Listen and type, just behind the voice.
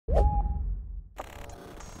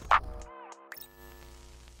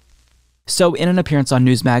So in an appearance on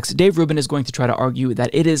Newsmax, Dave Rubin is going to try to argue that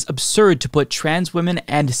it is absurd to put trans women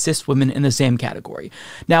and cis women in the same category.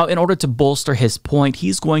 Now, in order to bolster his point,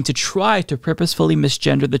 he's going to try to purposefully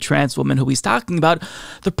misgender the trans woman who he's talking about.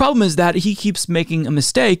 The problem is that he keeps making a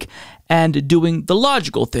mistake and doing the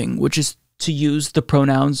logical thing, which is to use the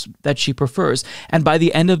pronouns that she prefers. And by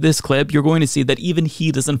the end of this clip, you're going to see that even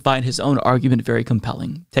he doesn't find his own argument very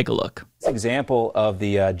compelling. Take a look. This example of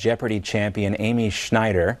the Jeopardy champion, Amy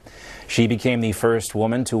Schneider. She became the first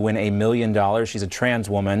woman to win $1 million. She's a trans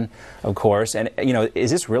woman, of course. And, you know,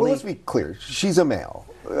 is this really... Well, let's be clear. She's a male.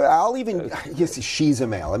 Yes, she's a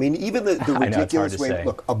male. I mean, even the ridiculous way,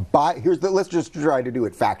 look, let's just try to do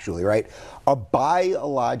it factually, right? A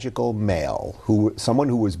biological male, someone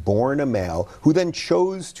who was born a male, who then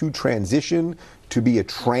chose to transition to be a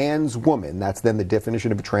trans woman, that's then the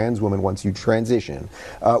definition of a trans woman once you transition,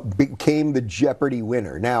 became the Jeopardy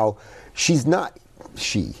winner. Now, she's not...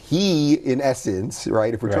 he, in essence,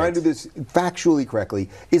 right, if we're trying to do this factually correctly,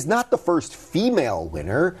 is not the first female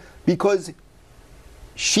winner, because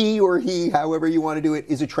she or he, however you want to do it,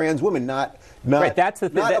 is a trans woman, not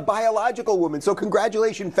a biological woman. So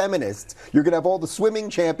congratulations, feminists. You're going to have all the swimming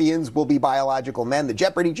champions will be biological men. The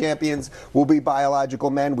Jeopardy champions will be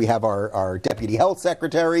biological men. We have our deputy health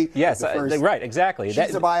secretary. Yes, right, exactly.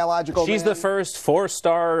 She's a biological man. She's the first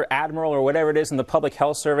 4-star admiral or whatever it is in the public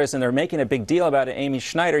health service, and they're making a big deal about Amy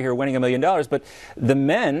Schneider here winning $1 million. But the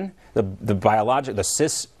men, the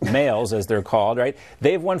cis males, as they're called, right?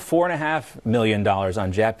 They've won $4.5 million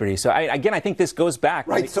on Jeopardy. So I think this goes back.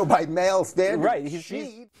 Right. So by male standards, right?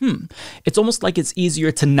 It's almost like it's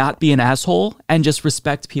easier to not be an asshole and just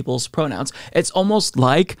respect people's pronouns. It's almost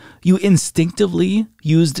like you instinctively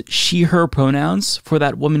used she/her pronouns for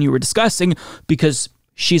that woman you were discussing because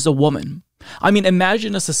she's a woman. I mean,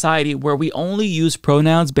 imagine a society where we only use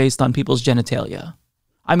pronouns based on people's genitalia.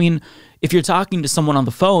 I mean, if you're talking to someone on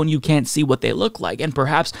the phone, you can't see what they look like, and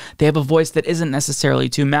perhaps they have a voice that isn't necessarily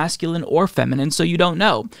too masculine or feminine, so you don't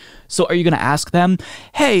know. So are you going to ask them,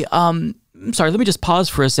 hey, I'm sorry, let me just pause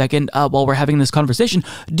for a second while we're having this conversation.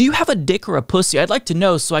 Do you have a dick or a pussy? I'd like to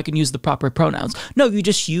know so I can use the proper pronouns. No, you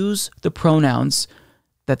just use the pronouns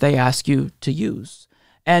that they ask you to use.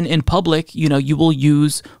 And in public, you know, you will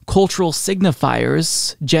use cultural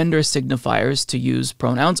signifiers, gender signifiers, to use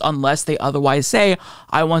pronouns unless they otherwise say,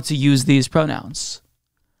 I want to use these pronouns.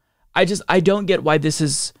 I don't get why this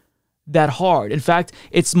is that hard. In fact,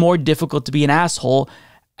 it's more difficult to be an asshole,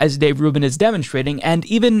 as Dave Rubin is demonstrating. And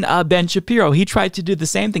even Ben Shapiro, he tried to do the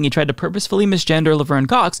same thing. He tried to purposefully misgender Laverne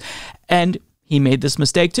Cox, and he made this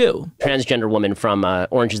mistake too. Transgender woman from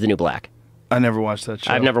Orange is the New Black. I never watched that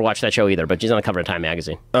show. I've never watched that show either, but she's on the cover of Time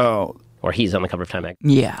magazine. Oh. Or he's on the cover of Time magazine.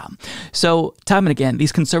 Yeah. So, time and again,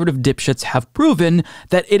 these conservative dipshits have proven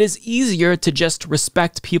that it is easier to just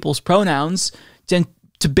respect people's pronouns than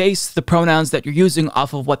to base the pronouns that you're using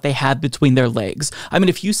off of what they have between their legs. I mean,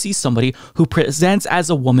 if you see somebody who presents as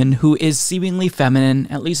a woman who is seemingly feminine,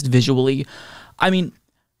 at least visually, I mean,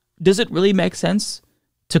 does it really make sense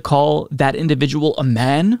to call that individual a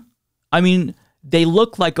man? I mean, they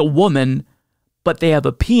look like a woman, but they have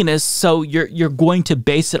a penis, so you're going to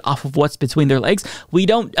base it off of what's between their legs. We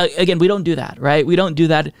don't, again, we don't do that, right? We don't do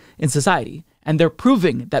that in society. And they're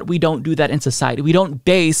proving that we don't do that in society. We don't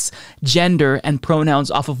base gender and pronouns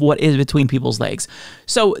off of what is between people's legs.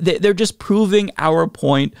 So they're just proving our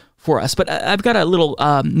point for us. But I've got a little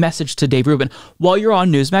message to Dave Rubin. While you're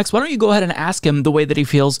on Newsmax, why don't you go ahead and ask him the way that he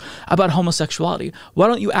feels about homosexuality? Why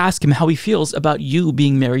don't you ask him how he feels about you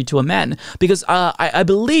being married to a man? Because I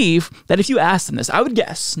believe that if you asked him this, I would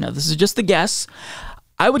guess, now this is just a guess,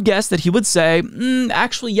 I would guess that he would say,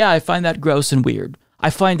 actually, yeah, I find that gross and weird.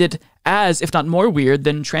 I find it as, if not more weird,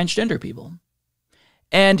 than transgender people.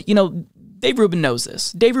 And, you know, Dave Rubin knows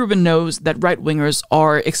this. Dave Rubin knows that right-wingers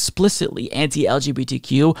are explicitly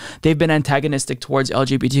anti-LGBTQ. They've been antagonistic towards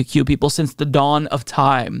LGBTQ people since the dawn of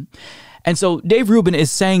time. And so Dave Rubin is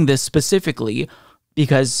saying this specifically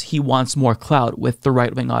because he wants more clout with the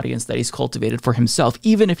right-wing audience that he's cultivated for himself,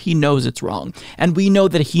 even if he knows it's wrong. And we know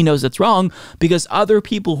that he knows it's wrong because other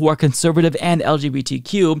people who are conservative and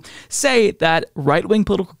LGBTQ say that right-wing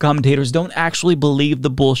political commentators don't actually believe the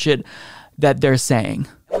bullshit that they're saying.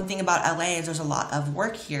 One thing about LA is there's a lot of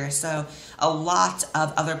work here. So a lot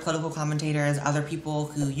of other political commentators, other people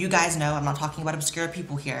who you guys know, I'm not talking about obscure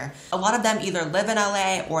people here. A lot of them either live in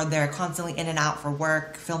LA or they're constantly in and out for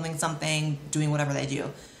work, filming something, doing whatever they do.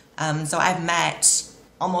 So I've met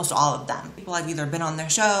almost all of them. People I've either been on their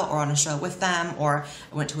show or on a show with them, or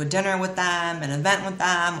I went to a dinner with them, an event with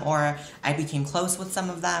them, or I became close with some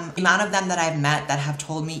of them. The amount of them that I've met that have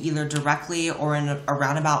told me either directly or in a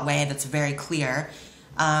roundabout way that's very clear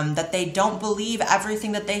that they don't believe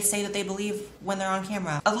everything that they say that they believe when they're on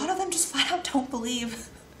camera. A lot of them just flat out don't believe.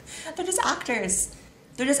 They're just actors.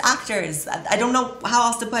 They're just actors. I don't know how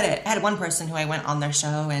else to put it. I had one person who I went on their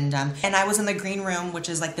show, and I was in the green room, which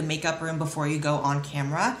is like the makeup room before you go on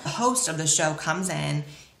camera. The host of the show comes in,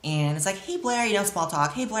 and it's like, hey Blair, you know, small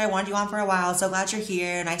talk. Hey Blair, wanted you on for a while. So glad you're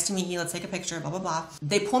here. Nice to meet you. Let's take a picture, blah, blah, blah.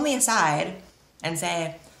 They pull me aside and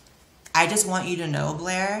say, I just want you to know,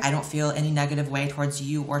 Blair, I don't feel any negative way towards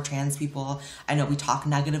you or trans people. I know we talk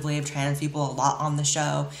negatively of trans people a lot on the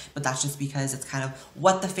show, but that's just because it's kind of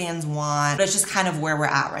what the fans want. But it's just kind of where we're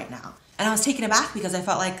at right now. And I was taken aback because I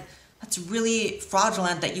felt like that's really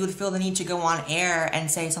fraudulent that you would feel the need to go on air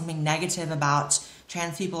and say something negative about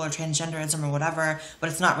trans people or transgenderism or whatever, but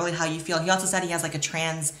it's not really how you feel. He also said he has like a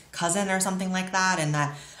trans cousin or something like that, and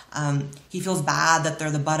that he feels bad that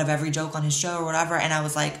they're the butt of every joke on his show or whatever. And I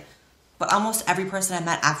was like, but almost every person I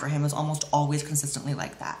met after him was almost always consistently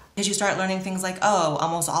like that. Because you start learning things like, oh,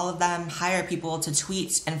 almost all of them hire people to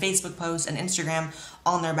tweet and Facebook post and Instagram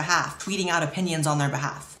on their behalf, tweeting out opinions on their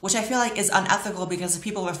behalf, which I feel like is unethical, because if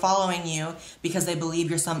people are following you because they believe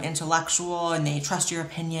you're some intellectual and they trust your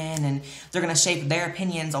opinion and they're gonna shape their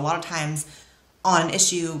opinions a lot of times on an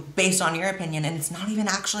issue based on your opinion, and it's not even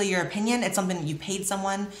actually your opinion, it's something that you paid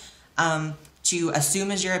someone to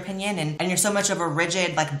assume is your opinion, and you're so much of a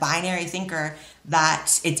rigid, like, binary thinker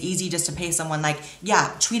that it's easy just to pay someone, like,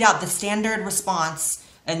 yeah, tweet out the standard response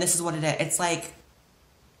and this is what it is. It's like,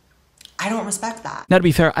 I don't respect that. Now, to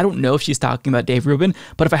be fair, I don't know if she's talking about Dave Rubin,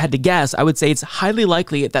 but if I had to guess, I would say it's highly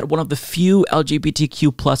likely that one of the few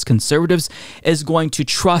LGBTQ plus conservatives is going to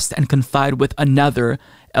trust and confide with another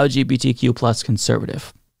LGBTQ plus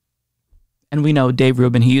conservative. And we know Dave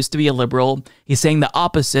Rubin, he used to be a liberal. He's saying the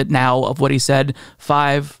opposite now of what he said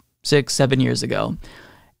 5, 6, 7 years ago.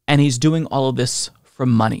 And he's doing all of this for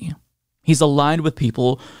money. He's aligned with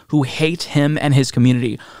people who hate him and his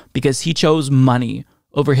community because he chose money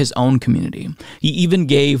over his own community. He even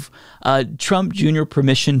gave Trump Jr.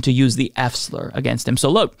 permission to use the F slur against him. So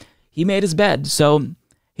look, he made his bed, so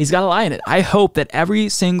he's got to lie in it. I hope that every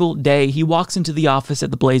single day he walks into the office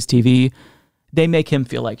at the Blaze TV, they make him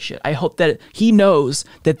feel like shit. I hope that he knows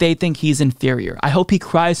that they think he's inferior. I hope he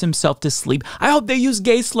cries himself to sleep. I hope they use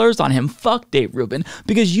gay slurs on him. Fuck Dave Rubin,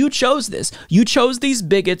 because you chose this. You chose these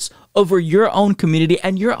bigots over your own community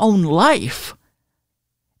and your own life.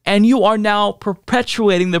 And you are now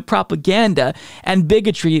perpetuating the propaganda and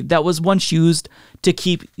bigotry that was once used to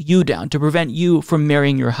keep you down, to prevent you from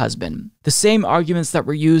marrying your husband. The same arguments that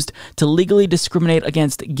were used to legally discriminate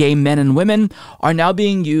against gay men and women are now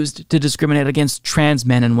being used to discriminate against trans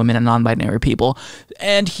men and women and non-binary people.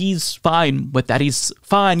 And he's fine with that. He's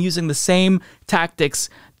fine using the same tactics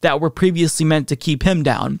that were previously meant to keep him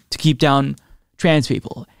down, to keep down trans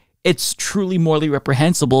people. It's truly morally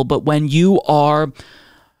reprehensible, but when you are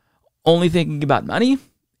only thinking about money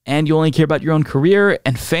and you only care about your own career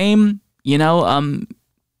and fame, you know,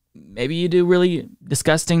 maybe you do really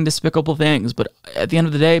disgusting, despicable things. But at the end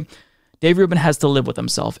of the day, Dave Rubin has to live with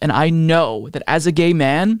himself. And I know that as a gay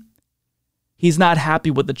man, he's not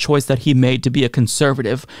happy with the choice that he made to be a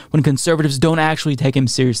conservative when conservatives don't actually take him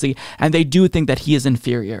seriously and they do think that he is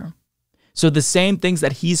inferior. So the same things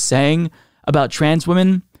that he's saying about trans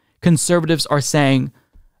women, conservatives are saying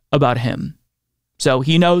about him. So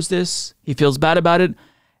he knows this, he feels bad about it,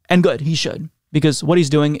 and good, he should. Because what he's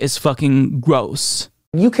doing is fucking gross.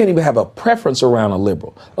 You can't even have a preference around a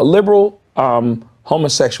liberal. A liberal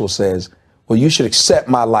homosexual says, well, you should accept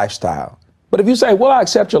my lifestyle. But if you say, well, I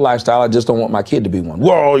accept your lifestyle, I just don't want my kid to be one.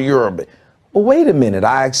 Well, you're a... Well, wait a minute.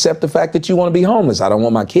 I accept the fact that you want to be homeless. I don't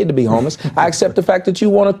want my kid to be homeless. I accept the fact that you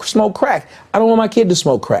want to smoke crack. I don't want my kid to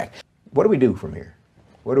smoke crack. What do we do from here?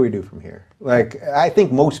 What do we do from here? Like, I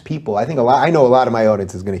think most people, I know a lot of my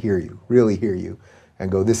audience is going to hear you, really hear you, and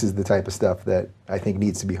go, this is the type of stuff that I think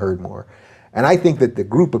needs to be heard more. And I think that the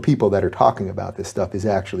group of people that are talking about this stuff is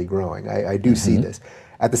actually growing. I do see this.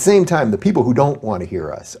 At the same time, the people who don't want to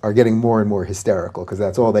hear us are getting more and more hysterical because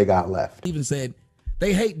that's all they got left. Even said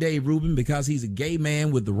they hate Dave Rubin because he's a gay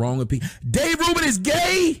man with the wrong opinion. Dave Rubin is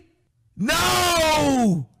gay?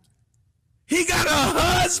 No! He got a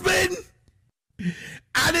husband?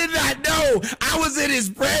 I did not know. I was in his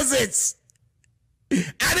presence.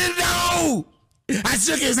 I didn't know. I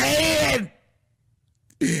shook his hand.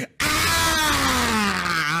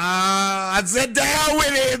 I sat down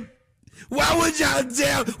with him. Why did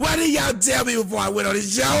y'all tell me before I went on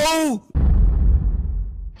his show?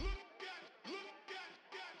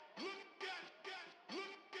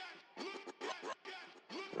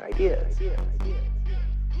 Ideas.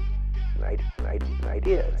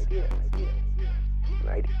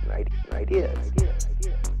 ideas.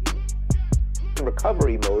 In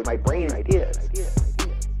recovery mode, my brain ideas.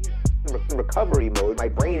 In recovery mode, my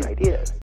brain ideas.